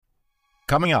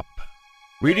Coming up,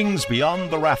 readings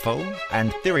beyond the raffle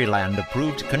and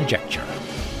Theoryland-approved conjecture.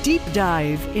 Deep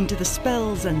dive into the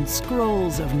spells and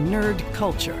scrolls of nerd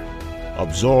culture.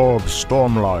 Absorb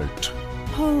Stormlight.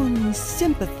 Hone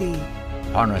sympathy.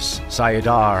 Harness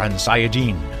Sayadar and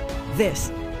Sayadine. This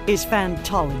is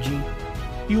Phantology.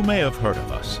 You may have heard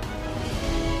of us.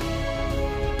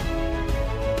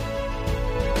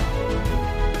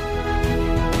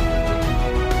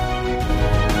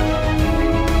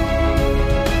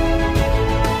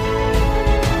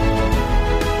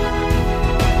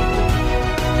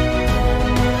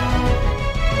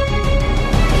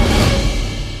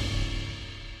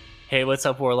 Hey, what's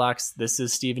up, Warlocks? This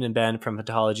is Steven and Ben from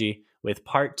Phantology with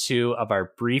part 2 of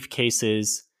our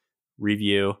Briefcases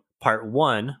review. Part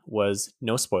 1 was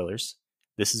no spoilers.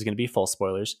 This is going to be full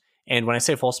spoilers. And when I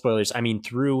say full spoilers, I mean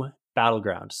through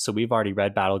Battleground. So we've already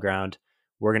read Battleground.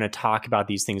 We're going to talk about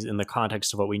these things in the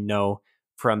context of what we know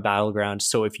from Battleground.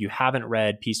 So if you haven't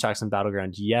read Peace Talks and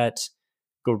Battleground yet,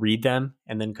 go read them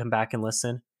and then come back and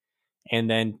listen. And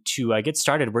then to get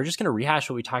started, we're just going to rehash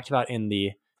what we talked about in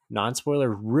the non-spoiler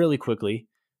really quickly.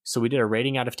 So we did a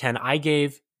rating out of 10. I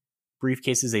gave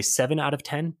Briefcases a 7 out of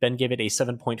 10. Ben gave it a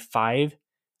 7.5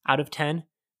 out of 10.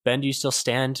 Ben, do you still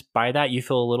stand by that? You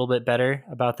feel a little bit better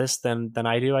about this than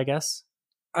I do, I guess?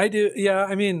 I do. Yeah.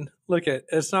 I mean, look,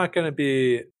 it's not going to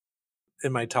be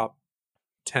in my top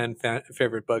 10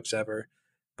 favorite books ever,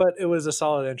 but it was a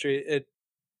solid entry.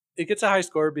 It gets a high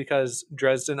score because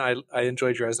Dresden, I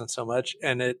enjoy Dresden so much,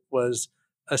 and it was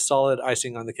a solid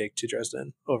icing on the cake to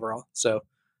Dresden overall. So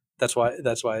that's why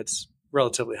it's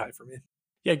relatively high for me.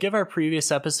 Yeah, give our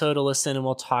previous episode a listen and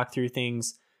we'll talk through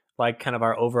things like kind of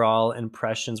our overall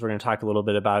impressions. We're going to talk a little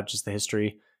bit about just the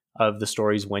history of the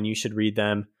stories, when you should read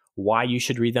them, why you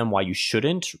should read them, why you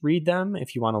shouldn't read them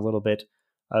if you want a little bit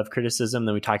of criticism.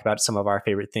 Then we talk about some of our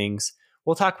favorite things.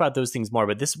 We'll talk about those things more,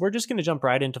 but we're just going to jump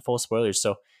right into full spoilers.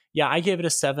 So yeah, I gave it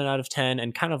a 7 out of 10,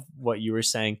 and kind of what you were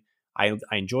saying, I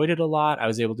enjoyed it a lot. I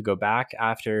was able to go back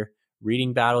after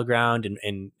reading Battleground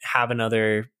and have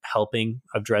another helping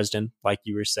of Dresden, like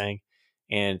you were saying.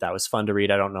 And that was fun to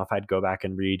read. I don't know if I'd go back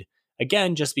and read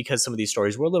again, just because some of these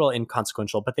stories were a little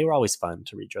inconsequential, but they were always fun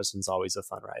to read. Dresden's always a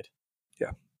fun ride. Yeah.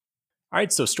 All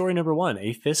right. So story number 1,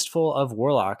 A Fistful of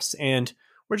Warlocks. And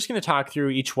we're just going to talk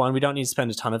through each one. We don't need to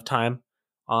spend a ton of time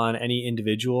on any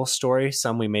individual story.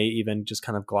 Some we may even just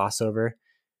kind of gloss over.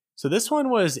 So this one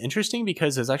was interesting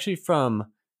because it's actually from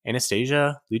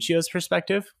Anastasia Luccio's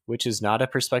perspective, which is not a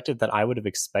perspective that I would have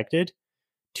expected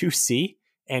to see.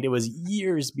 And it was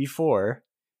years before.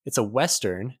 It's a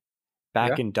Western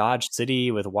back in Dodge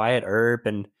City with Wyatt Earp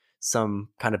and some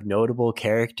kind of notable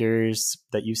characters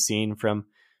that you've seen from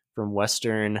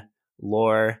Western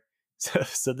lore.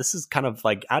 So this is kind of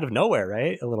like out of nowhere,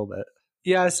 right? A little bit.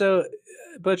 Yeah. So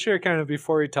Butcher kind of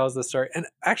before he tells the story, and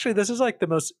actually this is like the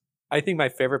most, I think my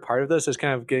favorite part of this is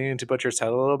kind of getting into Butcher's head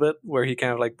a little bit, where he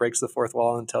kind of like breaks the fourth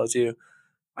wall and tells you,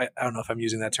 I don't know if I'm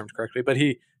using that term correctly, but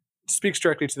he speaks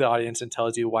directly to the audience and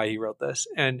tells you why he wrote this.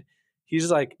 And he's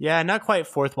like, yeah, not quite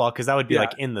fourth wall, because that would be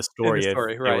like in the story,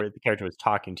 right. Where the character was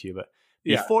talking to you. But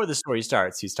before the story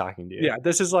starts, he's talking to you. Yeah,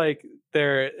 this is like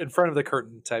they're in front of the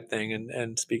curtain type thing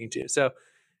and speaking to you. So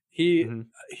he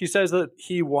says that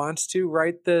he wants to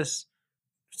write this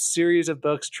series of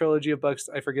books, trilogy of books.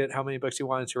 I forget how many books he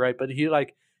wanted to write, but he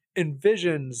like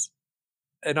envisions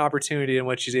an opportunity in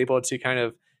which he's able to kind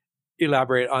of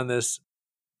elaborate on this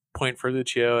point for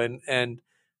Lucio and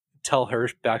tell her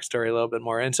backstory a little bit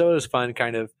more. And so it was fun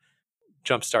kind of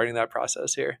jump starting that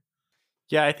process here.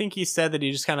 Yeah, I think he said that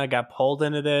he just kind of got pulled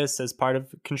into this as part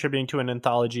of contributing to an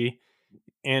anthology.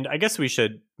 And I guess we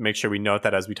should make sure we note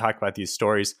that as we talk about these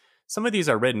stories, some of these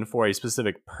are written for a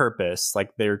specific purpose,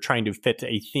 like they're trying to fit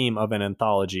a theme of an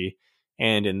anthology.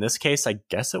 And in this case, I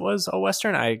guess it was a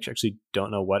Western. I actually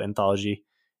don't know what anthology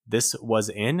this was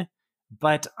in,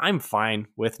 but I'm fine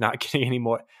with not getting any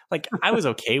more. Like, I was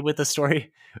okay with the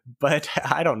story, but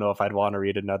I don't know if I'd want to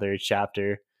read another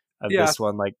chapter of this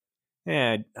one. Like,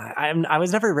 I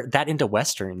was never that into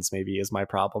Westerns, maybe is my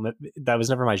problem. That was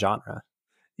never my genre.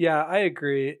 Yeah, I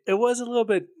agree. It was a little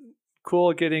bit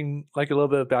cool getting like a little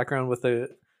bit of background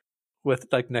with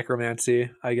like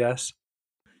necromancy, I guess.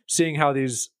 Seeing how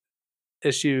these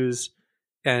issues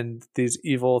and these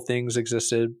evil things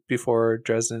existed before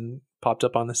Dresden popped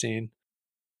up on the scene.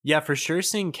 Yeah, for sure.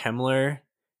 Seeing Kemmler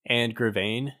and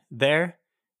Gravane there,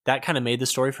 that kind of made the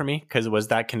story for me, because it was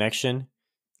that connection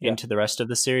into the rest of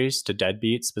the series, to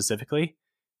Deadbeat specifically.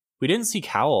 We didn't see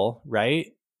Cowl, right?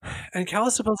 And Cal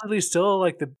is supposedly still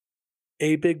like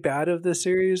a big bad of the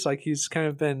series. Like he's kind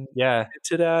of been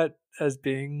hinted at as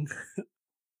being.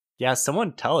 Yeah,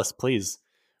 someone tell us, please.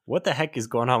 What the heck is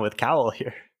going on with Cowell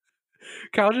here?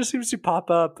 Cowell just seems to pop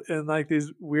up in like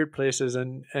these weird places,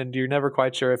 and you're never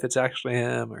quite sure if it's actually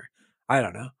him or I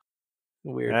don't know.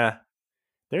 Weird. Yeah.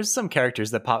 There's some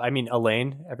characters that pop. I mean,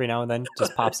 Elaine every now and then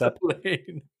just pops up.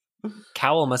 Elaine.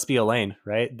 Cowell must be Elaine,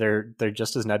 right? They're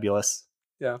just as nebulous.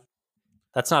 Yeah.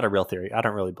 That's not a real theory. I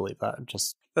don't really believe that.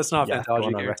 That's not going Fantology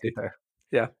on guarantee. record there.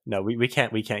 Yeah. No, we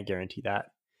can't guarantee that.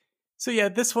 So yeah,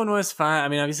 this one was fun. I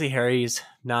mean, obviously Harry's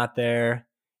not there.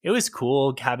 It was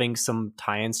cool having some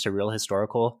tie-ins to real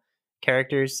historical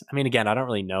characters. I mean, again, I don't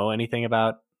really know anything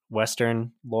about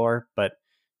Western lore, but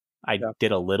I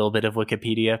did a little bit of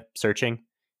Wikipedia searching,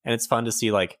 and it's fun to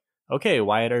see like, okay,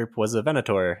 Wyatt Earp was a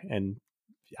Venator and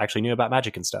actually knew about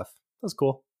magic and stuff. That was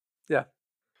cool. Yeah.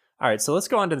 All right, so let's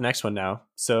go on to the next one now.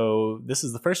 So this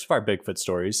is the first of our Bigfoot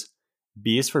stories.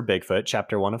 B is for Bigfoot,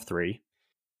 chapter 1 of 3.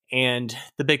 And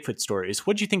the Bigfoot stories.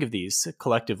 What did you think of these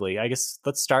collectively? I guess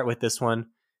let's start with this one.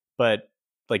 But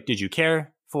like, did you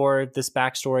care for this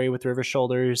backstory with River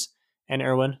Shoulders and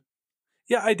Irwin?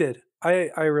 Yeah, I did. I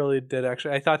really did,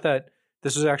 actually. I thought that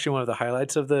this was actually one of the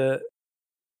highlights of the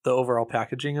overall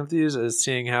packaging of these, is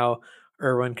seeing how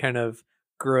Irwin kind of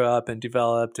grew up and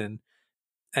developed, and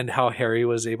how Harry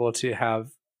was able to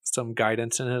have some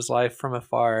guidance in his life from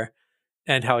afar,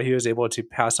 and how he was able to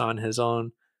pass on his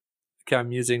own kind of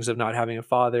musings of not having a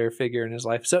father figure in his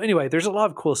life. So anyway, there's a lot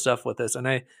of cool stuff with this, and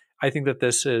I think that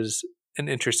this is an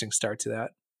interesting start to that.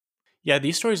 Yeah,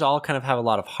 these stories all kind of have a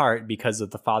lot of heart because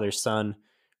of the father-son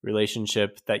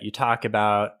relationship that you talk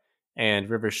about, and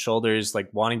River Shoulders like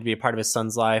wanting to be a part of his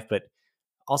son's life, but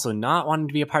also not wanting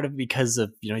to be a part of it because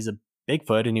of, he's a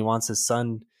Bigfoot and he wants his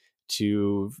son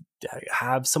to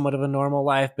have somewhat of a normal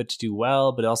life, but to do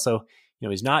well, but also,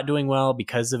 he's not doing well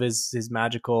because of his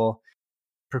magical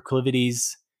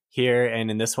proclivities here. And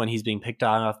in this one, he's being picked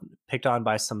on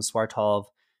by some Swartolv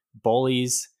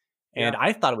bullies. And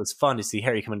I thought it was fun to see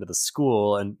Harry come into the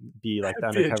school and be like the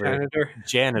undercover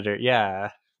janitor.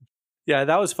 Yeah. Yeah,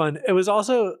 that was fun. It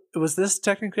was this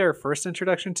technically our first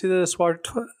introduction to the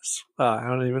Swartovs? I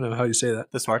don't even know how you say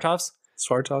that. The Swartovs?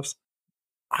 Swartovs.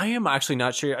 I am actually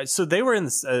not sure. So they were in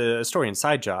a story in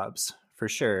Side Jobs, for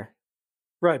sure.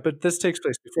 Right, but this takes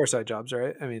place before Side Jobs,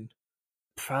 right? I mean,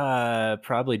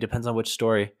 probably depends on which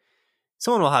story.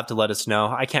 Someone will have to let us know.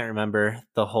 I can't remember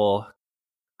the whole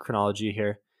chronology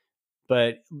here.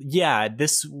 But yeah,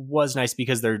 this was nice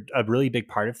because they're a really big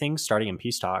part of things starting in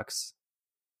Peace Talks.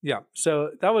 Yeah,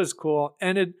 so that was cool.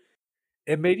 And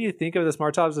it made you think of the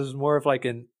Smartovs as more of like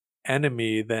an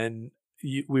enemy than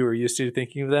we were used to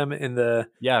thinking of them in the...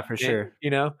 Yeah, for sure.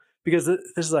 Because this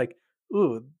is like,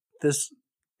 ooh, this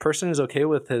person is okay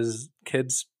with his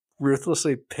kids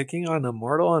ruthlessly picking on a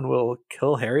mortal and will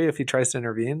kill Harry if he tries to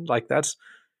intervene. Like it's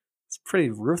pretty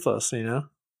ruthless,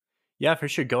 Yeah, for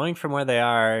sure. Going from where they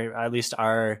are, at least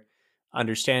our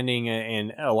understanding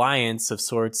and alliance of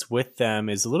sorts with them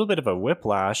is a little bit of a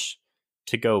whiplash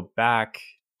to go back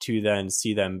to then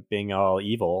see them being all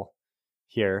evil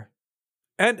here.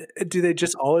 And do they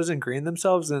just always ingrain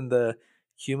themselves in the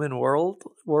human world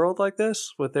like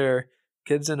this with their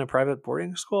kids in a private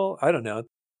boarding school? I don't know.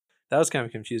 That was kind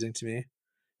of confusing to me.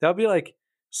 That would be like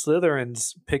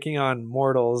Slytherins picking on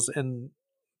mortals in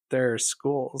their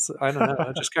schools. I don't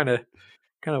know. Just kind of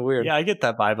weird. Yeah, I get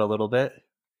that vibe a little bit.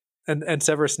 And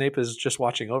Severus Snape is just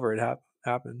watching over it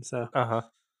happen. So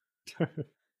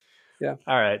yeah.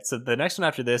 All right. So the next one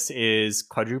after this is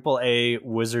Quadruple A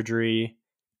Wizardry.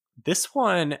 This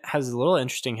one has a little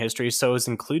interesting history. So it was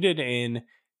included in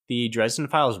the Dresden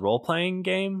Files role-playing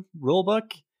game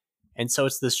rulebook. And so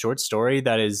it's this short story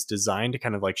that is designed to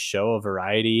kind of like show a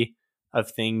variety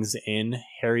of things in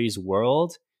Harry's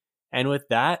world. And with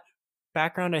that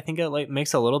background, I think it like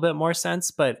makes a little bit more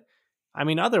sense. But I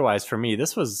mean, otherwise for me,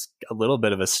 this was a little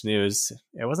bit of a snooze.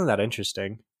 It wasn't that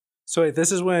interesting. So wait,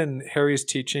 this is when Harry's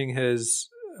teaching his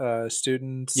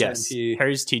students? Yes,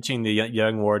 Harry's teaching the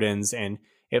young wardens, and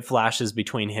it flashes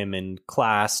between him and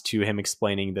class to him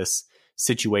explaining this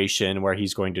situation where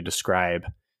he's going to describe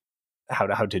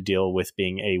how to deal with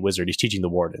being a wizard. He's teaching the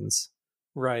wardens.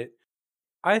 Right.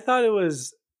 I thought it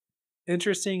was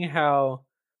interesting how...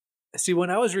 See, when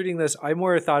I was reading this, I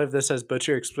more thought of this as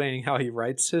Butcher explaining how he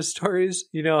writes his stories.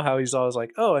 How he's always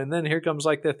like, oh, and then here comes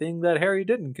like the thing that Harry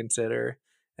didn't consider.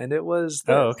 And it was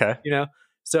this, oh, okay.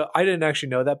 So I didn't actually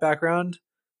know that background.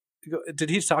 Did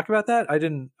he talk about that?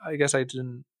 I guess I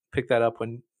didn't pick that up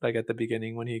when, like at the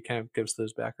beginning, when he kind of gives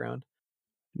this background.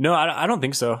 No, I don't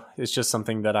think so. It's just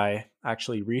something that I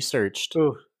actually researched.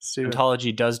 Oh, Steven.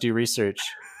 Ontology does do research.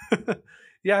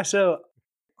 Yeah, so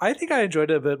I think I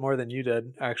enjoyed it a bit more than you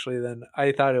did, actually. Then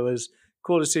I thought it was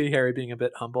cool to see Harry being a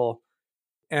bit humble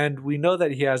And we know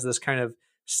that he has this kind of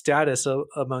status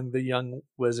among the young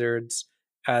wizards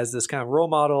as this kind of role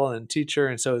model and teacher.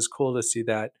 And so it's cool to see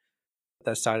that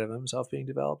side of himself being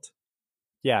developed.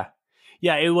 Yeah.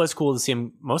 Yeah, it was cool to see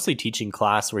him mostly teaching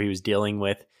class where he was dealing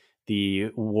with the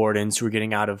wardens who were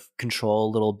getting out of control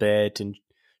a little bit and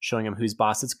showing him who's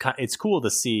boss. It's cool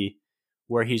to see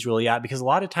where he's really at, because a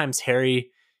lot of times Harry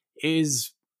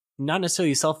is not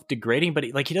necessarily self-degrading, but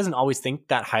he doesn't always think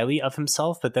that highly of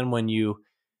himself. But then when you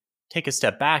take a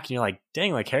step back and you're like,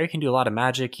 dang, like Harry can do a lot of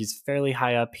magic. He's fairly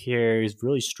high up here. He's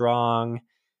really strong.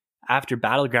 After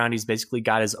Battleground, he's basically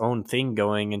got his own thing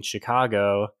going in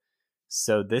Chicago.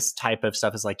 So this type of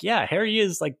stuff is like, yeah, Harry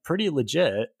is like pretty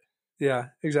legit. Yeah,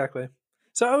 exactly.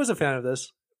 So I was a fan of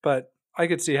this, but I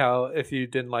could see how if you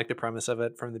didn't like the premise of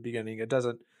it from the beginning, it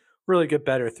doesn't really get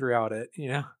better throughout it, you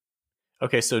know?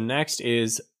 Okay, so next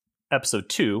is episode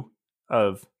 2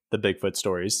 of the Bigfoot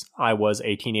stories. I was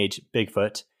a teenage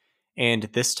Bigfoot, and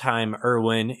this time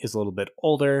Erwin is a little bit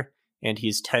older, and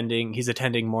he's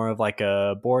attending more of like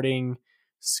a boarding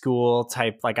school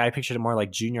type. Like I pictured it more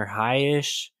like junior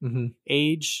high-ish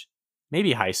age,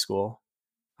 maybe high school.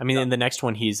 I mean, in the next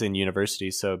one, he's in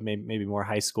university, so maybe more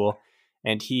high school.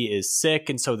 And he is sick,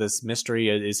 and so this mystery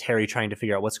is Harry trying to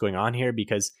figure out what's going on here,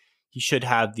 because he should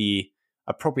have the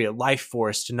appropriate life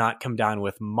force to not come down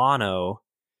with mono.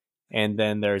 And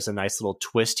then there's a nice little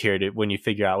twist here when you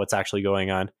figure out what's actually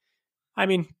going on. I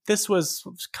mean, this was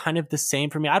kind of the same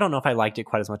for me. I don't know if I liked it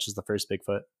quite as much as the first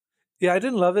Bigfoot. Yeah, I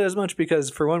didn't love it as much because,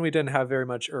 for one, we didn't have very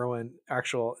much Erwin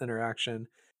actual interaction.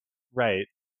 Right.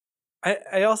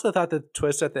 I also thought the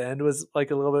twist at the end was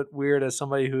like a little bit weird as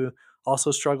somebody who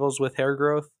also struggles with hair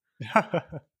growth.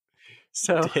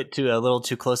 So hit a little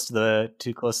too close to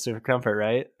comfort,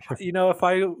 right? You know, if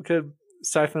I could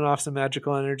siphon off some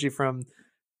magical energy from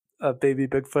a baby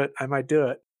Bigfoot, I might do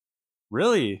it.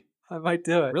 Really? I might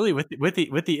do it. Really, with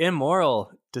the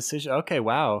immoral decision. Okay,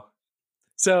 wow.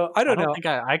 So I don't know.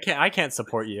 I can't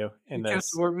support you in this. Can't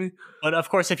support me. But of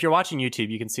course, if you're watching YouTube,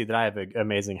 you can see that I have an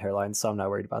amazing hairline, so I'm not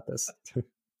worried about this.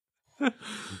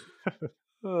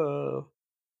 Oh.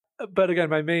 But again,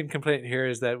 my main complaint here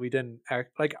is that we didn't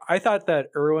act like I thought that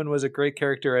Erwin was a great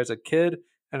character as a kid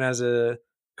and as a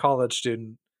college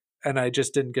student, and I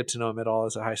just didn't get to know him at all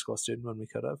as a high school student when we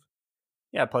could have.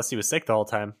 Yeah, plus he was sick the whole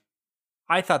time.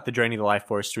 I thought the draining the life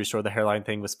force to restore the hairline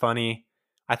thing was funny.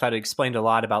 I thought it explained a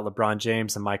lot about LeBron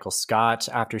James and Michael Scott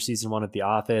after season 1 of The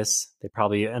Office. They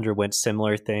probably underwent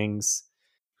similar things.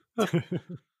 All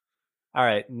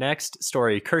right, next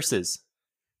story, curses.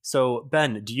 So,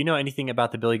 Ben, do you know anything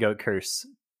about the Billy Goat curse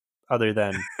other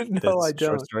than No, I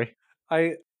don't. short story?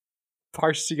 I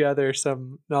parsed together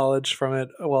some knowledge from it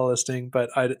while listening, but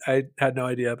I had no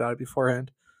idea about it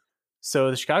beforehand.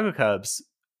 So the Chicago Cubs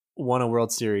won a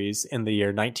World Series in the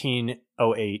year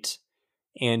 1908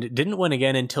 and didn't win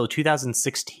again until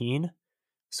 2016.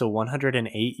 So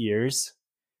 108 years.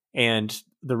 And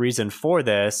the reason for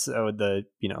this, the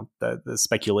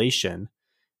speculation,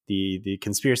 the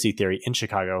conspiracy theory in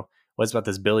Chicago was about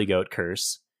this Billy Goat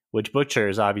curse, which Butcher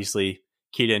is obviously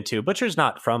keyed into. Butcher's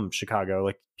not from Chicago.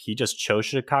 Like, he just chose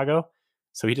Chicago,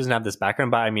 so he doesn't have this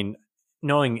background. But I mean,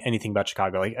 knowing anything about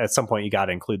Chicago, like at some point you got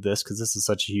to include this because this is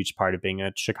such a huge part of being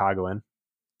a Chicagoan.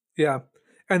 Yeah,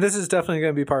 and this is definitely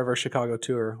going to be part of our Chicago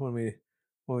tour when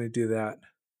we do that.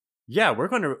 Yeah, we're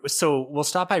going to. So we'll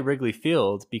stop by Wrigley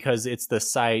Field because it's the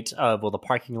site of the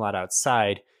parking lot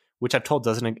outside, which I've told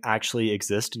doesn't actually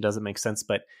exist and doesn't make sense.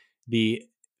 But the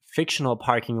fictional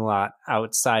parking lot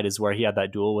outside is where he had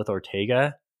that duel with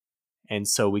Ortega. And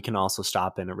so we can also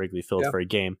stop in at Wrigley Field for a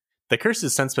game. The curse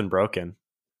has since been broken.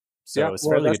 So it's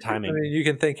fairly good timing. I mean, you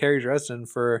can thank Harry Dresden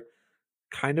for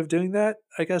kind of doing that,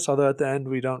 I guess. Although at the end,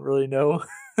 we don't really know.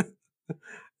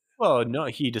 Well, no,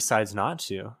 he decides not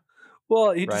to.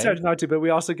 Well, he decides not to, but we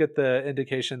also get the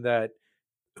indication that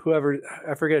whoever,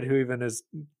 I forget who even is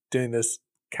doing this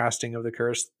casting of the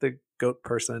curse, the goat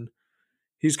person,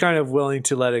 he's kind of willing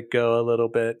to let it go a little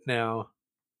bit now,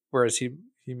 whereas he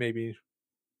maybe,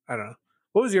 I don't know.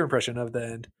 What was your impression of the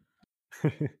end?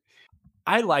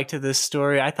 I liked this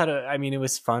story. I thought, it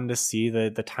was fun to see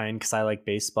the tie-in because I like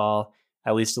baseball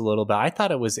at least a little bit. I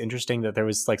thought it was interesting that there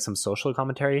was like some social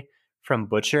commentary from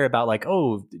Butcher about like,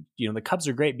 the Cubs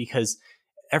are great because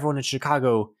everyone in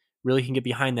Chicago really can get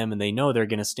behind them and they know they're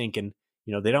going to stink. And,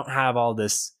 they don't have all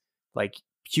this like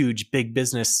huge big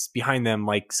business behind them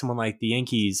like someone like the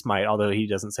Yankees might, although he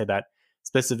doesn't say that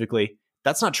specifically.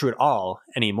 That's not true at all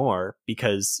anymore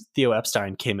because Theo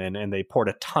Epstein came in and they poured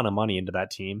a ton of money into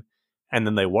that team. And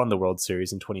then they won the World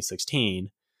Series in 2016.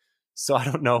 So I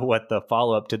don't know what the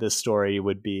follow-up to this story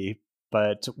would be.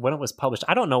 But when it was published,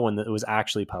 I don't know when it was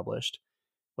actually published.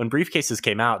 When Briefcases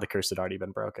came out, the curse had already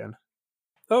been broken.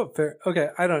 Oh, fair. Okay,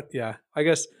 I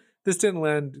guess this didn't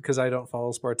land because I don't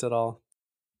follow sports at all.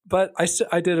 But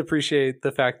I did appreciate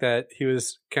the fact that he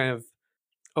was kind of,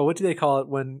 what do they call it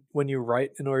when you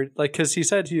write in order, like, because he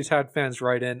said he's had fans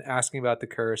write in asking about the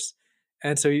curse,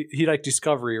 and so he like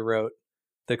Discovery wrote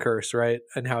the curse, right,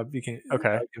 and how it became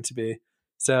to be.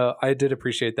 So I did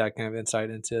appreciate that kind of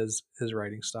insight into his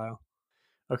writing style.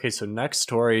 Okay, so next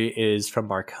story is from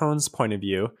Marcone's point of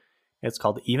view. It's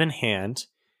called Even Hand.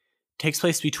 It takes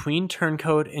place between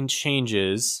Turncoat and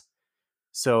Changes.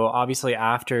 So obviously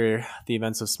after the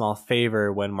events of Small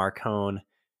Favor, when Marcone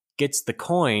gets the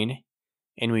coin,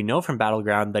 and we know from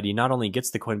Battleground that he not only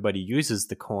gets the coin, but he uses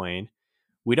the coin.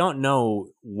 We don't know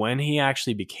when he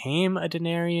actually became a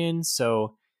Denarian,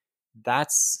 so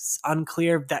that's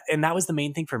unclear. And that was the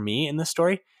main thing for me in this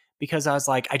story, because I was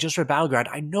like, I just read Battleground.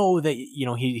 I know that,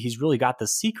 he's really got the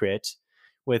secret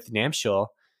with Namshul.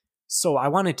 So I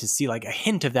wanted to see like a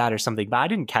hint of that or something, but I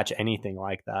didn't catch anything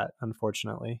like that,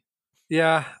 unfortunately.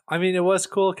 Yeah, I mean, it was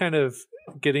cool kind of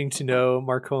getting to know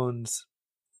Marcone's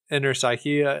inner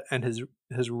psyche and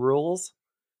his rules.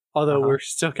 Although we're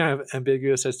still kind of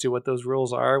ambiguous as to what those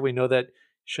rules are. We know that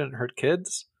you shouldn't hurt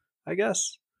kids, I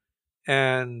guess.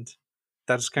 And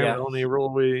that's kind of the only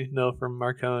rule we know from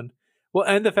Marcone. Well,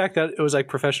 and the fact that it was like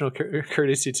professional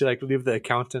courtesy to like leave the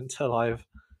accountant alive,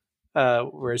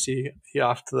 whereas he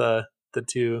offed the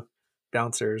two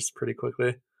bouncers pretty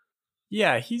quickly.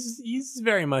 Yeah, he's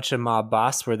very much a mob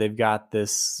boss where they've got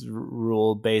this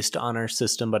rule-based honor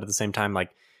system, but at the same time,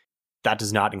 like, that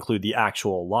does not include the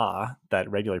actual law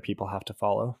that regular people have to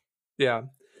follow. Yeah.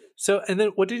 So, and then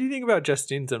what did you think about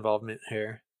Justine's involvement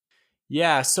here?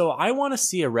 Yeah, so I want to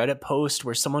see a Reddit post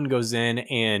where someone goes in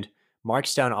and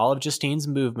marks down all of Justine's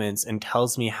movements and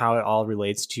tells me how it all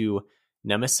relates to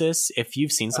Nemesis. If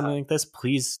you've seen something like this,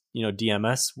 please, DM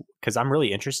us, because I'm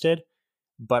really interested.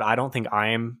 But I don't think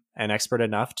I'm an expert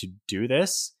enough to do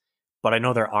this. But I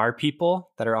know there are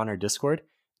people that are on our Discord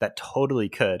that totally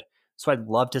could. So I'd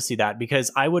love to see that,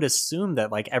 because I would assume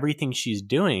that like everything she's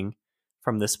doing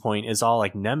from this point is all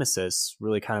like Nemesis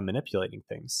really kind of manipulating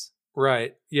things.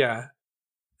 Right. Yeah.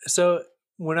 So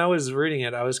when I was reading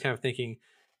it, I was kind of thinking,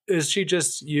 is she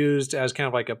just used as kind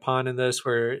of like a pawn in this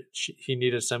where he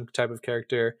needed some type of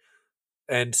character,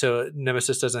 and so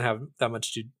Nemesis doesn't have that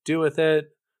much to do with it?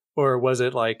 Or was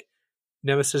it like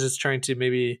Nemesis is trying to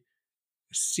maybe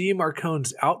see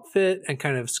Marcone's outfit and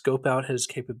kind of scope out his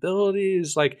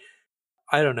capabilities? Like,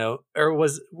 I don't know. Or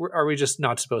are we just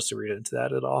not supposed to read into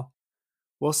that at all?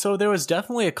 Well, so there was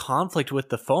definitely a conflict with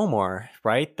the Fomor,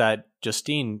 right? That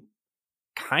Justine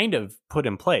kind of put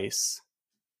in place.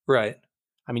 Right.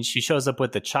 I mean, she shows up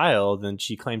with the child and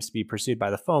she claims to be pursued by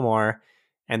the Fomor.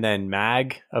 And then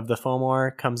Mag of the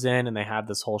Fomor comes in and they have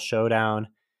this whole showdown.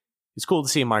 It's cool to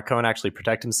see Marcone actually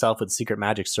protect himself with a secret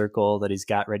magic circle that he's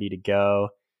got ready to go.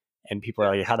 And people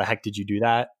are like, how the heck did you do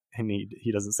that? And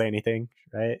he doesn't say anything,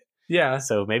 right? Yeah.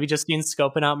 So maybe Justine's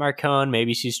scoping out Marcone.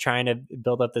 Maybe she's trying to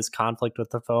build up this conflict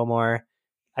with the Fomor.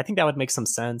 I think that would make some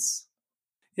sense.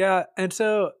 Yeah. And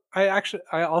so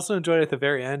I also enjoyed at the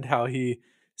very end how he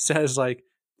says like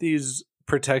these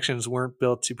protections weren't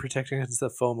built to protect against the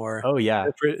Fomor. Oh yeah.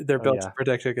 They're built to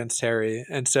protect against Harry.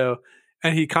 And so,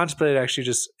 and he contemplated actually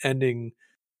just ending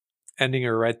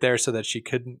her right there so that she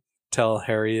couldn't tell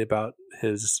Harry about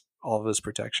all of his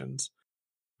protections.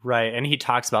 Right. And he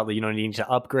talks about, needing to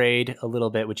upgrade a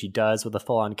little bit, which he does with a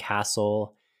full-on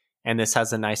castle. And this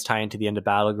has a nice tie into the end of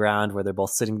Battleground where they're both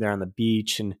sitting there on the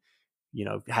beach and,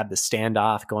 have the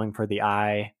standoff going for the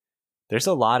eye. There's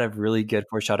a lot of really good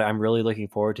foreshadowing. I'm really looking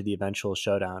forward to the eventual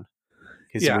showdown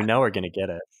because we know we're going to get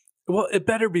it. Well, it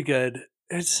better be good.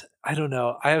 I don't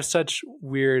know. I have such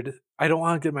I don't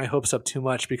want to get my hopes up too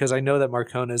much because I know that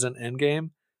Marcone isn't endgame.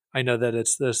 I know that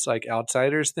it's this like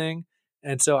outsiders thing.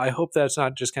 And so I hope that's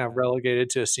not just kind of relegated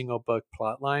to a single book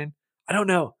plot line. I don't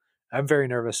know. I'm very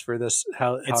nervous for this.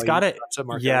 It's got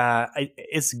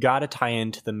to tie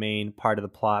into the main part of the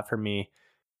plot for me.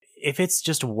 If it's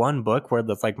just one book where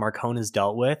the like Marcone is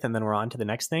dealt with and then we're on to the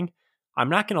next thing, I'm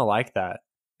not going to like that.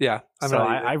 Yeah.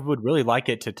 I would really like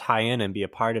it to tie in and be a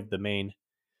part of the main.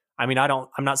 I mean, I'm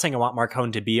not saying I want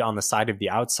Marcone to be on the side of the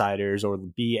outsiders or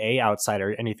be a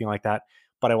outsider or anything like that,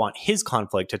 but I want his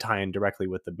conflict to tie in directly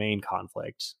with the main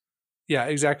conflict. Yeah,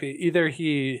 exactly. Either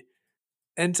he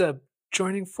ends up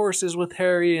joining forces with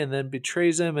Harry and then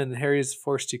betrays him and Harry's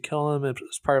forced to kill him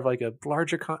as part of like a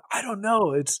larger I don't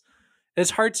know.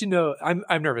 It's hard to know.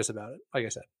 I'm nervous about it, like I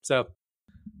said. So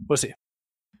we'll see.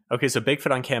 Okay, so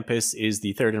Bigfoot on Campus is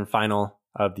the third and final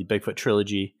of the Bigfoot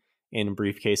trilogy in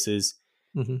Briefcases.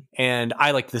 Mm-hmm. And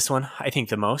I like this one, I think,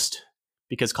 the most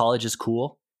because college is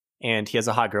cool and he has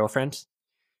a hot girlfriend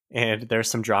and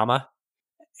there's some drama.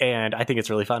 And I think it's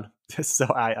really fun. So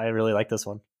I really like this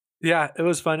one. Yeah, it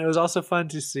was fun. It was also fun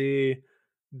to see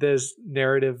this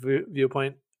narrative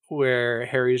viewpoint where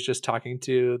Harry's just talking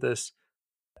to this,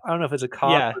 I don't know if it's a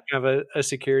cop or kind of a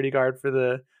security guard for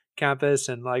the campus.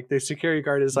 And like the security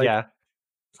guard is like,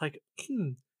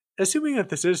 assuming that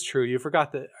this is true, you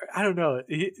forgot that, I don't know.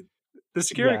 The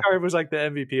security guard was like the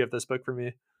MVP of this book for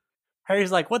me.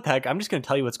 Harry's like, what the heck? I'm just going to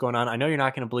tell you what's going on. I know you're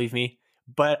not going to believe me,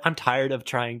 but I'm tired of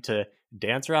trying to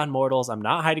dance around mortals. I'm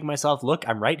not hiding myself. Look,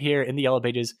 I'm right here in the Yellow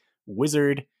Pages,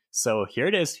 wizard. So here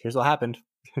it is. Here's what happened.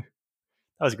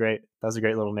 That was great. That was a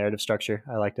great little narrative structure.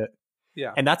 I liked it.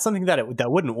 Yeah. And that's something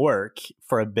that wouldn't work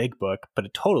for a big book, but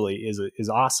it totally is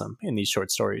awesome in these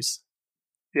short stories.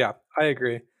 Yeah, I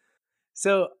agree.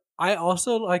 So I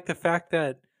also like the fact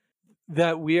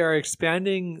that we are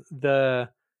expanding the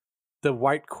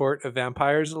White Court of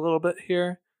vampires a little bit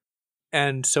here.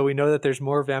 And so we know that there's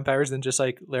more vampires than just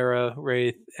like Lara,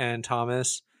 Wraith, and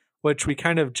Thomas, which we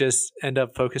kind of just end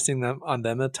up focusing on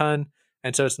them a ton.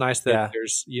 And so it's nice that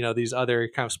there's, these other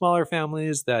kind of smaller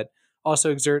families that also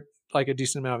exert like a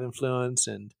decent amount of influence.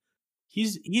 And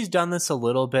he's done this a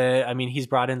little bit. I mean, he's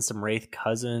brought in some Wraith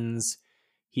cousins.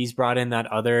 He's brought in that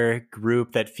other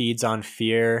group that feeds on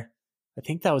fear. I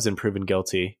think that was in Proven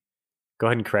Guilty. Go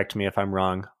ahead and correct me if I'm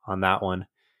wrong on that one.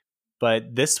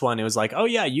 But this one, it was like, oh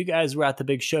yeah, you guys were at the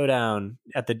big showdown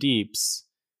at the Deeps.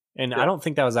 And I don't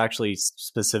think that was actually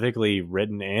specifically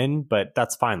written in, but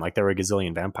that's fine. Like there were a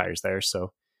gazillion vampires there.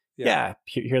 So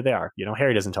here they are.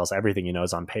 Harry doesn't tell us everything he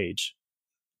knows on page.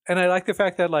 And I like the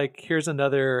fact that like, here's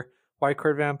another White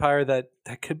Court vampire that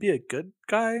could be a good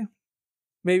guy.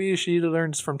 Maybe she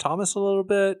learns from Thomas a little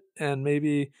bit, and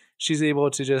maybe she's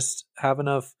able to just have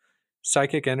enough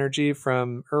psychic energy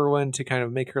from Erwin to kind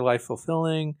of make her life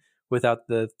fulfilling without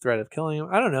the threat of killing him.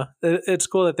 I don't know. It's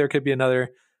cool that there could be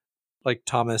another like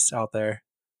Thomas out there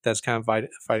that's kind of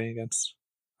fighting against.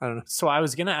 I don't know. So I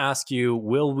was going to ask you,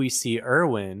 will we see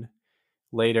Erwin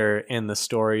later in the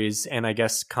stories? And I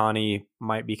guess Connie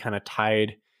might be kind of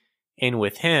tied in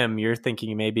with him. You're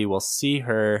thinking maybe we'll see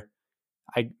her.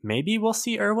 Maybe we'll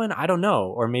see Erwin. I don't know.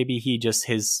 Or maybe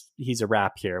he's a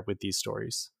wrap here with these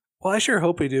stories. Well, I sure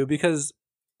hope we do, because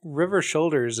River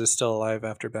Shoulders is still alive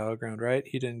after Battleground, right?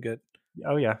 He didn't get.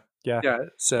 Oh yeah.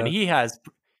 So and he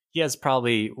has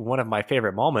probably one of my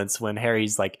favorite moments when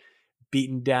Harry's like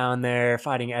beaten down there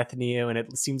fighting Ethnio, and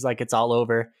it seems like it's all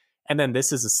over. And then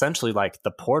this is essentially like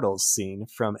the portals scene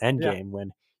from Endgame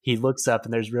when he looks up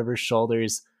and there's River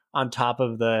Shoulders on top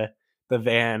of the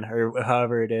van or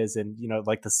however it is, and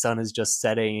like the sun is just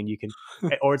setting, and you can,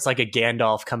 or it's like a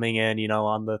Gandalf coming in,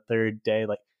 on the third day.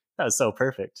 Like that was so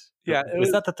perfect. Yeah,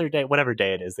 was that the third day? Whatever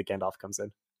day it is that Gandalf comes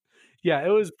in. Yeah, it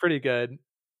was pretty good.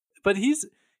 But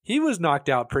he was knocked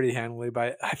out pretty handily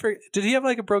by, I forget, did he have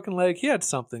like a broken leg? He had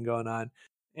something going on.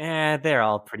 They're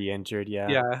all pretty injured.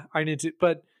 Yeah, I need to.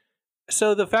 But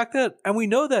so the fact that, and we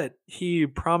know that he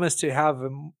promised to have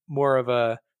more of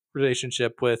a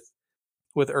relationship with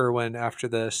Erwin after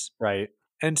this. Right.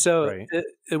 And so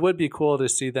it would be cool to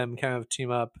see them kind of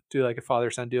team up, do like a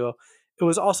father-son duo. It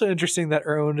was also interesting that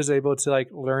Erwin is able to like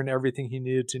learn everything he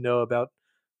needed to know about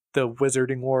the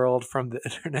wizarding world from the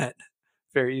internet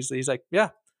very easily. He's like, yeah.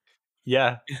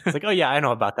 It's like, oh yeah, I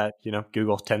know about that.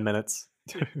 Google 10 minutes.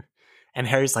 And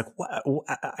Harry's like, what?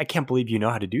 I can't believe you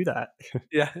know how to do that.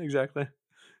 Yeah, exactly.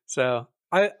 So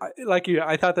I like you.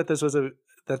 I thought that this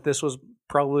was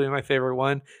probably my favorite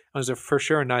one. It was for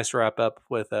sure a nice wrap up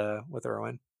with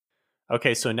Erwin.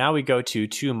 Okay, so now we go to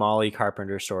two Molly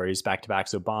Carpenter stories back to back.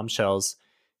 So Bombshells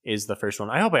is the first one.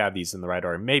 I hope I have these in the right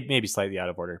order, maybe slightly out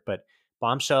of order, but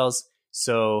Bombshells.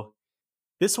 So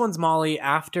this one's Molly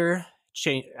after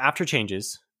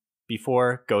changes,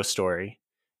 before Ghost Story,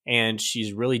 and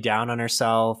she's really down on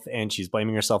herself, and she's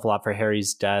blaming herself a lot for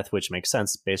Harry's death, which makes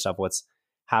sense based off what's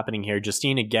happening here.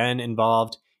 Justine again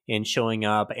involved in showing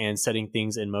up and setting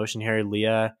things in motion here.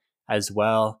 Leah as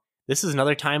well. This is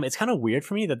another time. It's kind of weird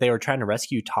for me that they were trying to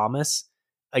rescue Thomas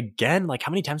again. Like, how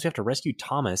many times do we have to rescue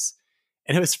Thomas?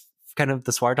 And it was kind of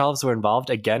the Swartolves were involved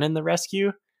again in the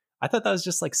rescue. I thought that was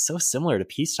just like so similar to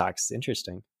Peace Talks.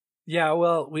 Interesting. Yeah,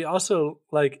 well, we also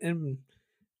like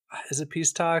is it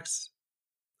Peace Talks?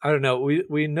 I don't know.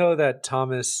 We know that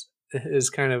Thomas is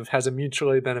kind of has a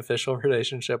mutually beneficial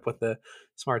relationship with the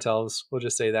Smartelves. We'll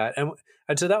just say that.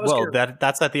 And so that was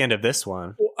that's at the end of this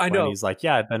one. Well, I know. He's like,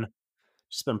 yeah, I've been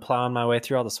plowing my way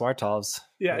through all the Swartolves.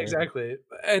 Yeah, exactly.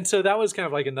 And so that was kind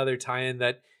of like another tie-in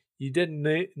that you didn't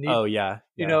need. Oh yeah.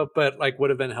 But like would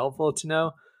have been helpful to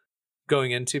know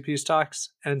going into Peace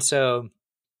Talks. And so,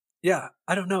 yeah,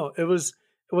 I don't know. It was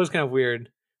it was kind of weird.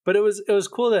 But it was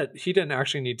cool that he didn't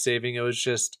actually need saving. It was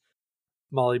just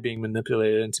Molly being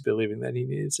manipulated into believing that he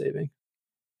needed saving.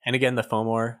 And again, the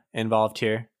Fomor involved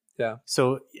here. Yeah.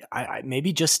 So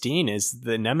maybe Justine is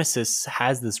the Nemesis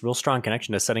has this real strong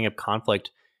connection to setting up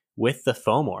conflict with the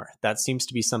Fomor. That seems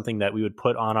to be something that we would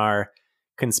put on our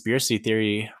conspiracy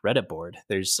theory Reddit board.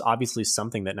 There's obviously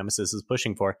something that Nemesis is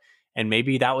pushing for. And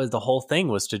maybe that was the whole thing,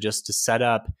 was to set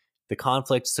up the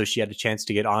conflict so she had a chance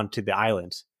to get onto the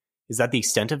island. Is that the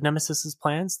extent of Nemesis's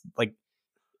plans? Like,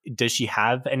 does she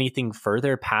have anything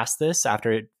further past this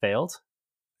after it failed?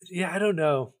 Yeah, I don't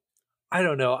know.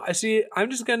 I'm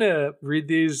just going to read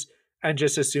these and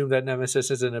just assume that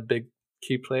Nemesis isn't a big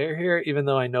key player here, even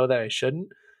though I know that I shouldn't.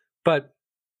 But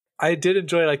I did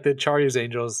enjoy like the Charlie's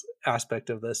Angels aspect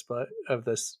of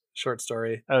this short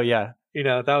story. Oh, yeah.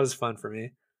 That was fun for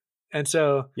me. And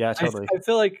so yeah, totally. I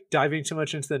feel like diving too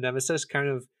much into the Nemesis kind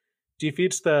of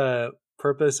defeats the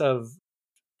purpose of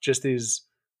just these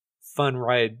fun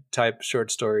ride type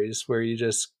short stories where you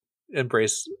just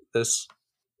embrace this,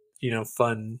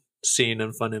 fun scene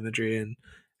and fun imagery and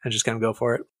just kind of go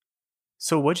for it.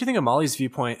 So what do you think of Molly's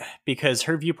viewpoint? Because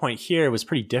her viewpoint here was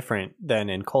pretty different than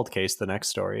in Cold Case, the next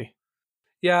story.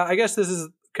 Yeah, I guess this is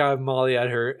kind of Molly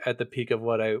at the peak of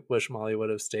what I wish Molly would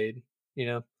have stayed,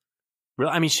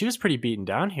 Really, I mean, she was pretty beaten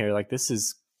down here. Like, this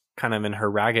is kind of in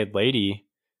her ragged lady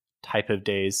type of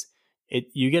days.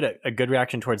 You get a good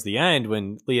reaction towards the end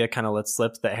when Leah kind of lets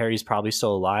slip that Harry's probably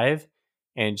still alive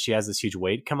and she has this huge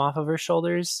weight come off of her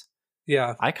shoulders.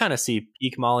 Yeah. I kind of see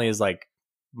peak Molly as like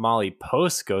Molly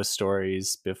post Ghost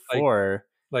Stories before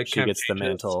like she gets the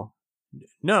mantle.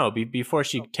 No, before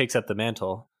she takes up the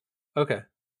mantle. Okay.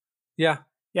 Yeah.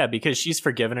 Yeah, because she's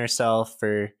forgiven herself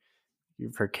for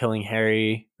killing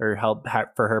Harry or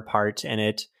for her part in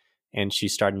it. And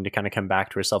she's starting to kind of come back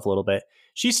to herself a little bit.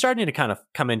 She's starting to kind of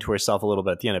come into herself a little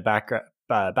bit at the end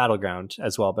of Battleground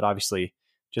as well, but obviously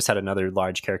just had another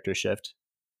large character shift.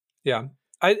 Yeah.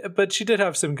 But she did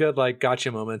have some good like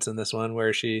gotcha moments in this one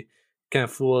where she kind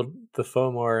of fooled the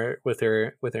Fomor with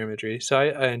her imagery. So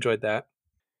I enjoyed that.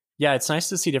 Yeah, it's nice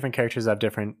to see different characters have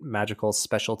different magical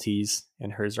specialties,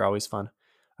 and hers are always fun.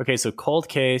 Okay, so Cold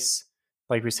Case,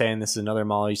 like we're saying, this is another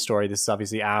Molly story. This is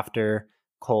obviously after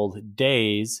Cold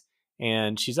Days,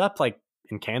 and she's up like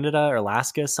in Canada or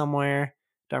Alaska somewhere.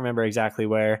 Don't remember exactly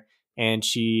where. And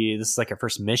this is like her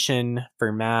first mission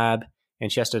for Mab,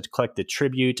 and she has to collect the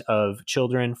tribute of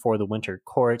children for the Winter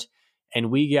Court.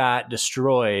 And we got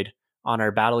destroyed on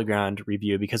our Battleground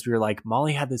review because we were like,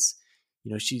 Molly had this,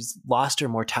 she's lost her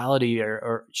mortality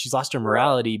or she's lost her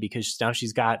morality because now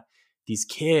she's got these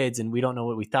kids and we don't know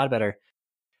what we thought about her.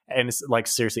 And it's like,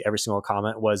 seriously, every single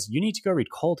comment was, you need to go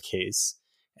read Cold Case.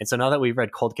 And so now that we've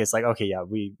read Cold Case, like, okay, yeah,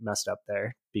 we messed up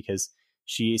there because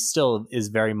she still is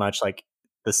very much like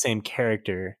the same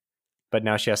character, but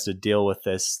now she has to deal with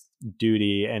this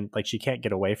duty and like she can't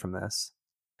get away from this.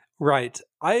 Right.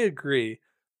 I agree.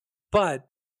 But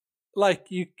like,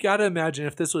 you got to imagine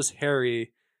if this was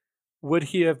Harry, would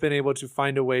he have been able to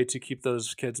find a way to keep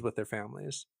those kids with their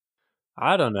families?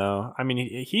 I don't know. I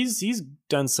mean, he's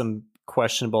done some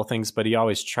questionable things, but he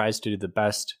always tries to do the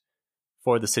best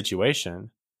for the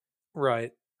situation.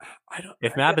 Right.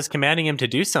 If Mab is commanding him to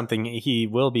do something, he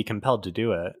will be compelled to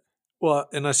do it. Well,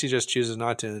 unless he just chooses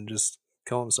not to and just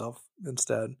kill himself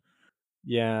instead.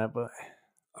 Yeah,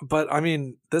 but I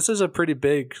mean, this is a pretty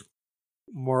big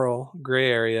moral gray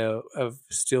area of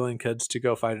stealing kids to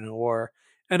go fight in a war.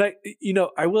 And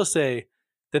I will say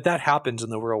that happens in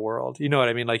the real world. You know what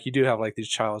I mean? Like, you do have like these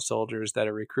child soldiers that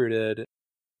are recruited.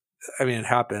 I mean, it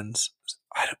happens.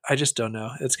 I just don't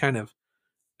know. It's kind of,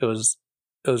 it was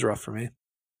rough for me.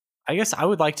 I guess I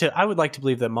would like to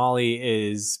believe that Molly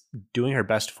is doing her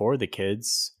best for the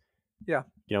kids. Yeah.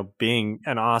 Being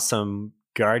an awesome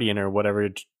guardian or whatever.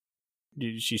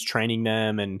 She's training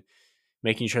them and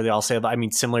making sure they all say, I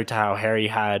mean, similar to how Harry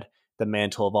had the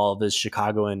mantle of all of his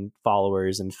Chicagoan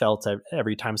followers and felt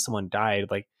every time someone died.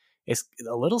 Like, it's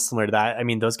a little similar to that. I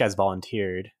mean, those guys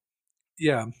volunteered.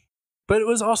 Yeah. But it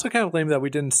was also kind of lame that we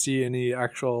didn't see any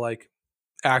actual like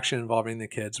action involving the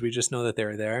kids. We just know that they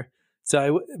were there.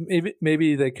 So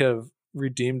maybe they could have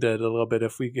redeemed it a little bit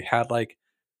if we had like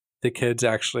the kids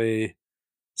actually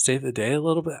save the day a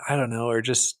little bit. I don't know, or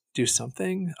just do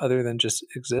something other than just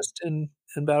exist in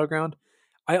Battleground.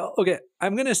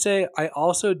 I'm gonna say I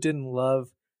also didn't love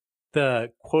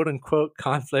the quote unquote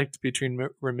conflict between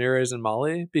Ramirez and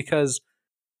Molly, because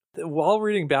while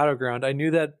reading Battleground, I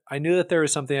knew that there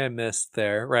was something I missed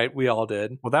there, right? We all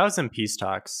did. Well, that was in Peace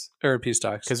Talks. Or Peace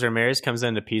Talks. Because Ramirez comes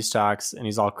into Peace Talks and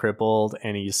he's all crippled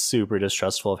and he's super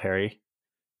distrustful of Harry.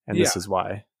 And this is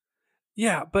why.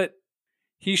 Yeah, but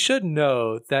he should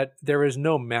know that there is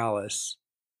no malice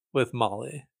with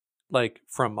Molly, like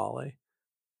from Molly,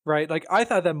 right? Like I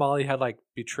thought that Molly had like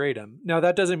betrayed him. Now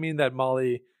that doesn't mean that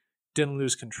Molly didn't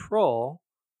lose control,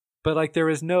 but like there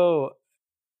was no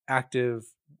active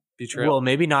betrayal. Well,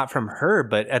 maybe not from her,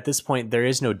 but at this point, there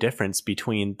is no difference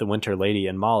between the Winter Lady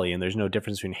and Molly, and there's no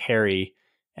difference between Harry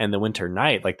and the Winter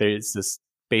Knight. Like there's this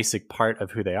basic part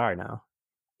of who they are now.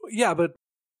 Yeah, but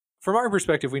from our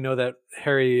perspective, we know that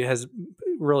Harry has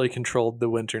really controlled the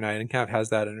Winter Knight and kind of has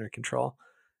that under control.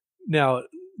 Now,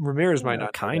 Ramirez might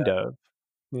not. Kind of.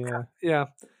 Yeah. Yeah.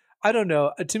 I don't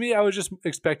know. To me, I was just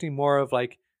expecting more of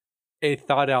like a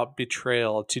thought out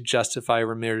betrayal to justify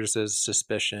Ramirez's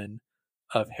suspicion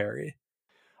of Harry.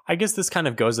 I guess this kind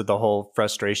of goes with the whole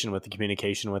frustration with the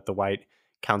communication with the White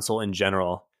Council in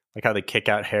general, like how they kick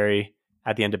out Harry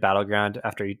at the end of Battleground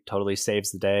after he totally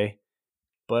saves the day.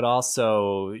 But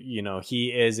also, you know, he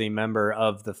is a member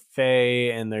of the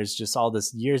Fae, and there's just all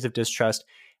this years of distrust.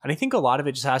 And I think a lot of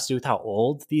it just has to do with how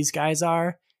old these guys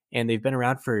are, and they've been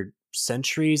around for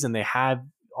centuries, and they have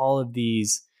all of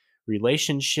these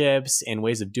relationships and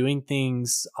ways of doing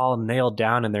things all nailed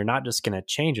down, and they're not just going to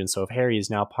change. And so if Harry is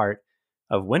now part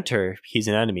of Winter, he's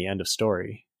an enemy. End of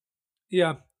story.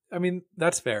 Yeah, I mean,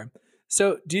 that's fair.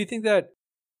 So do you think that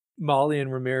Molly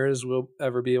and Ramirez will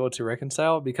ever be able to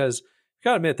reconcile? Because I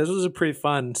gotta admit, this was a pretty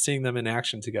fun seeing them in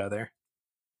action together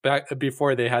back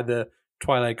before they had the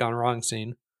Twilight Gone Wrong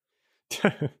scene.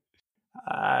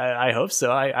 I hope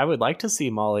so. I would like to see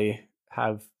Molly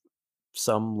have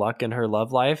some luck in her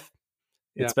love life.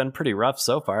 It's been pretty rough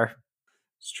so far.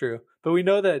 It's true. But we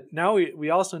know that now we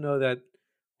also know that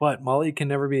Molly can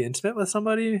never be intimate with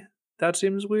somebody? That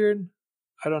seems weird.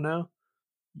 I don't know.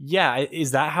 Yeah,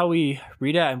 is that how we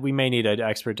read it? We may need an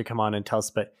expert to come on and tell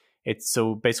us, but it's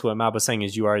so basically what Mab was saying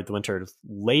is you are the Winter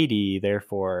Lady,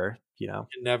 therefore, you know,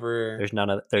 never there's none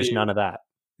of that.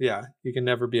 Yeah, you can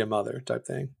never be a mother type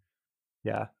thing.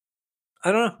 Yeah.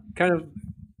 I don't know. Kind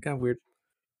of weird.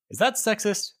 Is that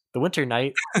sexist? The Winter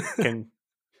Knight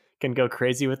can go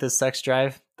crazy with his sex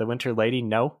drive. The Winter Lady,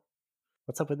 no.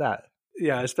 What's up with that?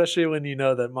 Yeah, especially when you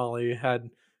know that Molly had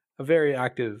a very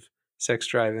active sex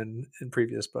drive in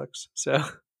previous books. So,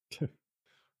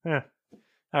 yeah.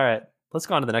 All right, let's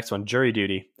go on to the next one. Jury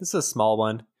duty. This is a small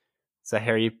one. It's a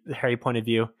Harry point of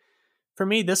view. For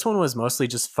me, this one was mostly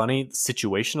just funny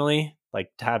situationally,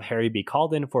 like to have Harry be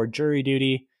called in for jury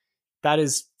duty. That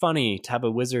is funny to have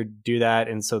a wizard do that,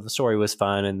 and so the story was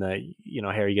fun, and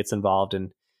Harry gets involved and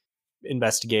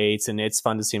investigates, and it's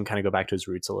fun to see him kind of go back to his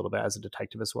roots a little bit as a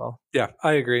detective as well. Yeah,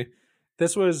 I agree.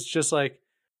 This was just like,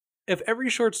 if every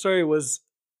short story was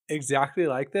exactly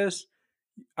like this,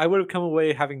 I would have come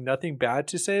away having nothing bad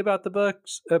to say about the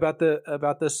books, about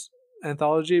this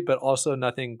anthology, but also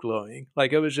nothing glowing.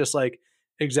 Like it was just like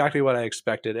exactly what I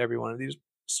expected every one of these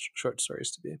short stories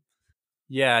to be.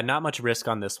 Yeah, not much risk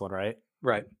on this one, right?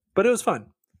 Right. But it was fun.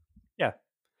 Yeah.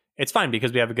 It's fine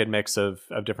because we have a good mix of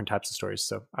different types of stories.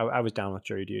 So I was down with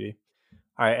jury duty.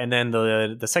 All right. And then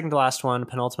the second to last one,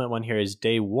 penultimate one here is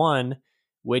Day One,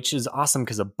 which is awesome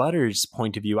because of Butters'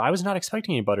 point of view. I was not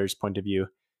expecting a Butters' point of view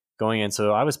going in.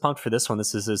 So I was pumped for this one.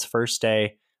 This is his first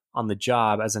day on the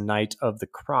job as a Knight of the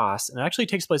Cross. And it actually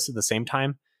takes place at the same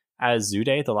time as Zoo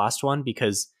Day, the last one,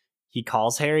 because he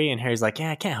calls Harry and Harry's like,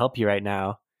 yeah, I can't help you right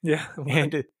now. Yeah.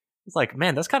 And it's like,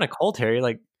 man, that's kind of cold, Harry.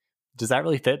 Like, does that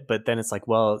really fit? But then it's like,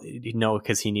 well, no,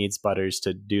 because he needs Butters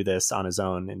to do this on his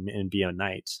own and be a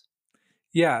knight.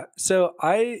 Yeah. So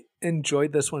I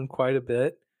enjoyed this one quite a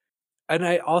bit. And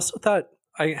I also thought,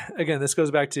 again, this goes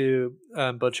back to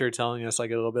Butcher telling us like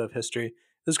a little bit of history.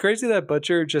 It's crazy that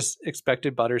Butcher just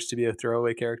expected Butters to be a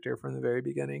throwaway character from the very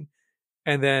beginning.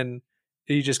 And then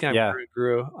he just kind of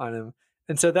grew on him.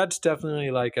 And so that's definitely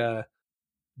like a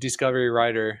Discovery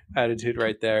writer attitude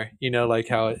right there. You know, like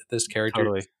how this character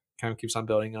kind of keeps on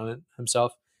building on it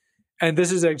himself. And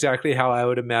this is exactly how I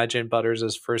would imagine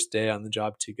Butters' first day on the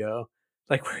job to go.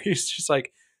 Like where he's just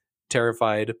like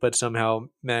terrified, but somehow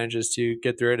manages to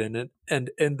get through it. And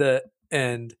in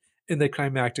the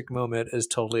climactic moment is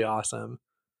totally awesome.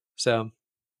 So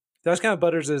that's kind of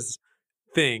Butters'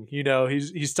 thing. You know,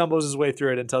 he stumbles his way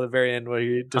through it until the very end where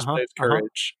he displays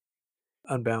courage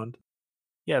unbound.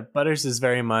 Yeah, Butters is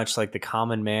very much like the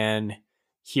common man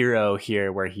hero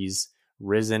here, where he's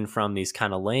risen from these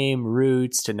kind of lame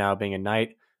roots to now being a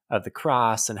Knight of the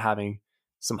Cross and having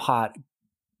some hot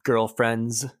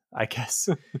girlfriends, I guess,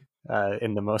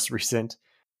 in the most recent.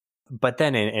 But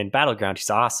then in Battleground, he's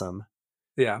awesome.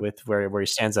 Yeah, with where he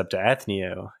stands up to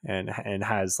Ethnio and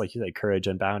has like courage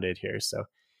unbounded here. So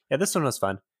yeah, this one was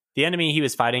fun. The enemy he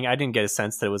was fighting, I didn't get a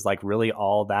sense that it was like really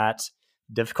all that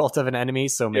difficult of an enemy,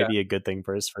 so maybe a good thing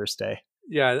for his first day.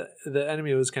 Yeah, the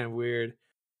enemy was kind of weird.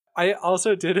 I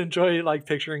also did enjoy like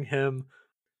picturing him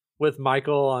with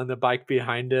Michael on the bike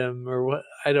behind him, or what,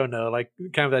 I don't know, like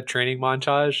kind of that training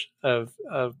montage of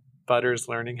Butters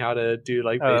learning how to do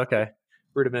like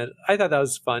rudiment. I thought that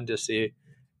was fun to see.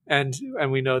 And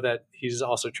we know that he's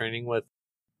also training with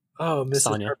Mrs.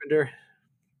 Sonia. Carpenter.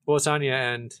 Well, Sonia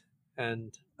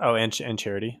and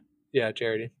Charity. Yeah,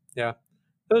 Charity. Yeah.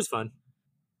 That was fun.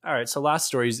 All right, so last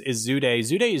story is Zude.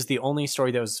 Zude is the only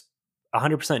story that was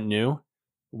 100% new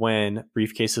when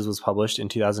Briefcases was published in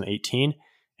 2018.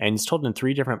 And it's told in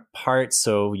 3 different parts.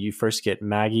 So you first get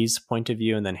Maggie's point of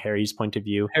view, and then Harry's point of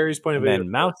view. Harry's point of view. And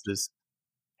then Mouse's.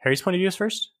 Harry's point of view is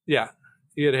first? Yeah.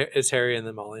 It's Harry and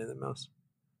then Molly and then Mouse.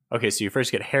 Okay, so you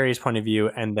first get Harry's point of view,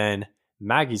 and then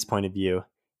Maggie's point of view,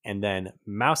 and then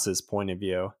Mouse's point of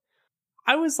view.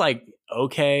 I was like,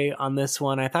 okay on this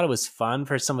one. I thought it was fun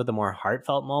for some of the more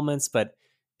heartfelt moments, but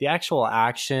the actual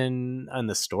action and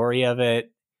the story of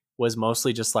it was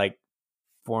mostly just like,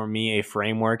 for me, a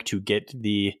framework to get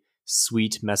the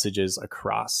sweet messages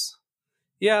across.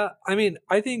 Yeah, I mean,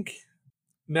 I think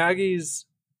Maggie's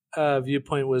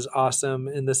viewpoint was awesome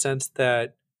in the sense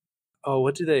that,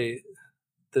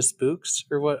 the spooks,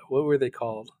 or what were they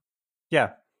called? Yeah,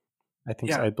 I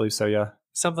think so. I believe so. Yeah,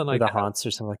 something like the haunts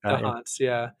or something like that. The haunts,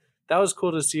 yeah. That was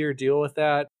cool to see her deal with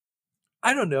that.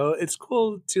 I don't know. It's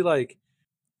cool to like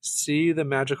see the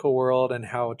magical world and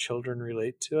how children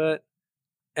relate to it.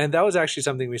 And that was actually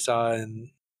something we saw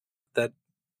in that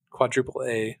quadruple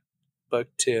A book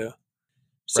too.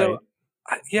 So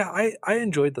right. I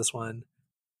enjoyed this one.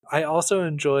 I also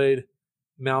enjoyed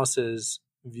Mouse's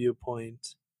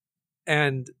viewpoint.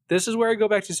 And this is where I go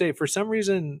back to say, for some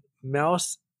reason,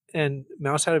 Mouse had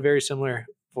a very similar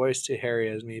voice to Harry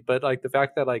as me. But like the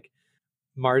fact that like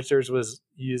Marsters was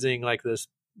using like this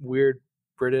weird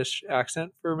British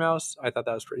accent for Mouse, I thought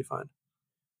that was pretty fun.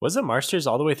 Was it Marsters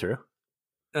all the way through?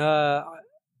 I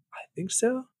think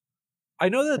so. I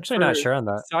know that. Actually, not sure on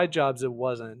that. Side Jobs, it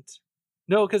wasn't.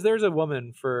 No, because there's a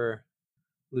woman for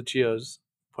Lucio's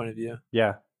point of view.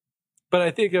 Yeah. But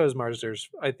I think it was Marsters.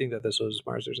 I think that this was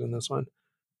Marsters in this one.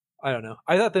 I don't know.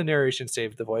 I thought the narration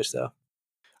saved the voice, though.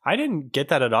 I didn't get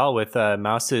that at all with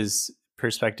Mouse's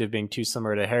perspective being too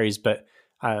similar to Harry's, but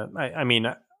I mean,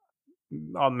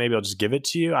 maybe I'll just give it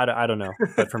to you. I don't know.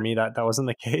 But for me, that wasn't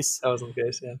the case. That wasn't the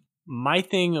case, yeah. My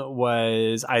thing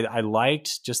was I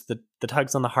liked just the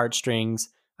tugs on the heartstrings.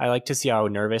 I liked to see how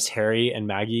nervous Harry and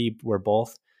Maggie were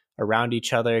both around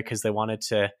each other because they wanted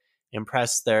to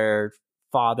impress their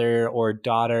father or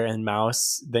daughter, and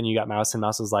Mouse. Then you got Mouse, and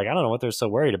Mouse was like, I don't know what they're so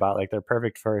worried about. Like, they're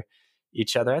perfect for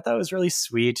each other. I thought it was really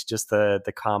sweet, just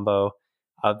the combo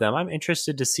of them. I'm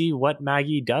interested to see what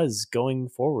Maggie does going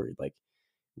forward. Like,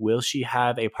 will she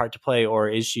have a part to play, or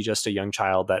is she just a young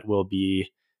child that will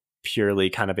be purely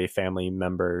kind of a family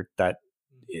member that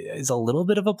is a little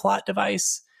bit of a plot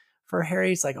device for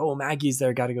Harry? It's like, oh, Maggie's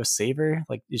there, got to go save her.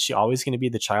 Like, is she always going to be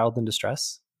the child in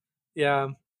distress? Yeah.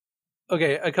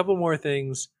 Okay, a couple more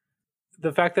things.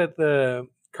 The fact that the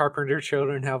Carpenter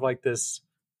children have like this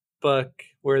book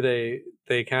where they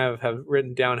kind of have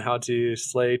written down how to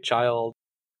slay child.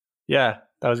 Yeah,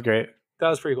 that was great. That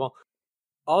was pretty cool.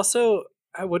 Also,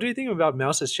 what do you think about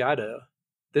Mouse's shadow?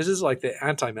 This is like the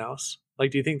anti-Mouse.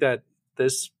 Like, do you think that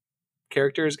this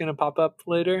character is going to pop up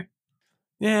later?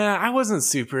 Yeah, I wasn't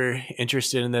super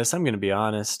interested in this. I'm going to be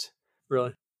honest.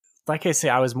 Really? Like I say,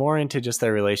 I was more into just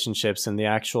their relationships and the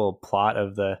actual plot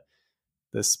of the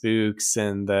spooks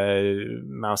and the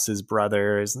Mouse's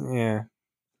brothers. Yeah.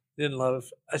 Didn't love.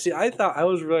 See, I thought I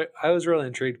was really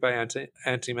intrigued by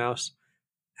Anti-Mouse.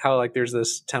 How like there's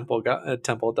this temple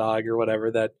dog or whatever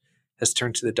that has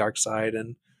turned to the dark side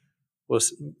and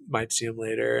might see him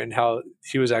later, and how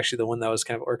he was actually the one that was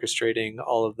kind of orchestrating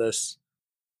all of this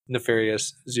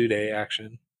nefarious Zude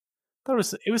action. I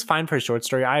thought it was fine for a short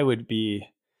story. I would be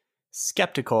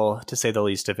skeptical, to say the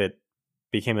least, if it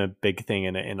became a big thing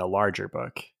in a larger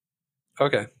book.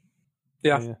 Okay.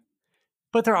 Yeah.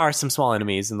 But there are some small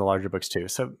enemies in the larger books too,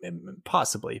 so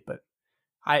possibly. But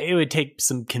it would take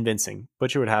some convincing.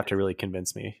 Butcher would have to really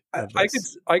convince me. I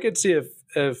could see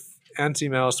if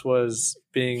Anti-Mouse was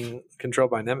being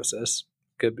controlled by Nemesis.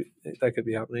 That could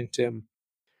be happening too.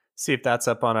 See if that's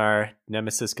up on our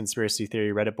Nemesis Conspiracy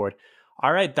Theory Reddit board.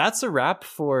 All right, that's a wrap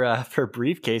for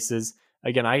Briefcases.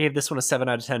 Again, I gave this one a 7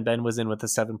 out of 10. Ben was in with a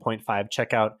 7.5.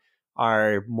 Check out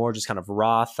our more just kind of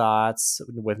raw thoughts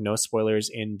with no spoilers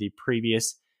in the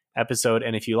previous episode.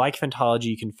 And if you like Phantology,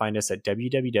 you can find us at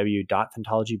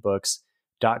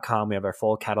www.phantologybooks.com. We have our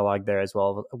full catalog there as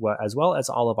well as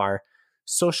all of our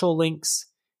social links.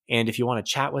 And if you want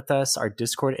to chat with us, our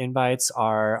Discord invites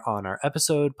are on our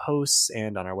episode posts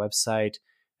and on our website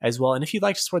as well. And if you'd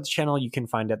like to support the channel, you can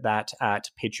find that at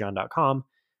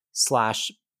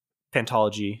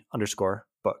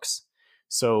patreon.com/Pantology_books.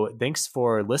 So thanks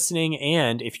for listening.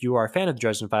 And if you are a fan of the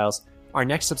Dresden Files, our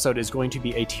next episode is going to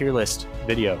be a tier list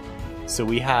video. So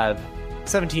we have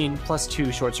 17 plus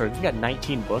 2 short stories. We've got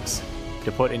 19 books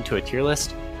to put into a tier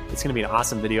list. It's going to be an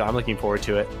awesome video. I'm looking forward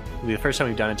to it. It'll be the first time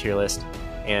we've done a tier list.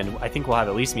 And I think we'll have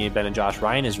at least me, Ben, and Josh.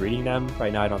 Ryan is reading them.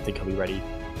 Right now, I don't think he'll be ready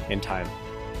in time.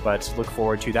 But look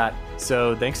forward to that.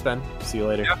 So thanks, Ben. See you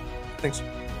later. Yeah, thanks.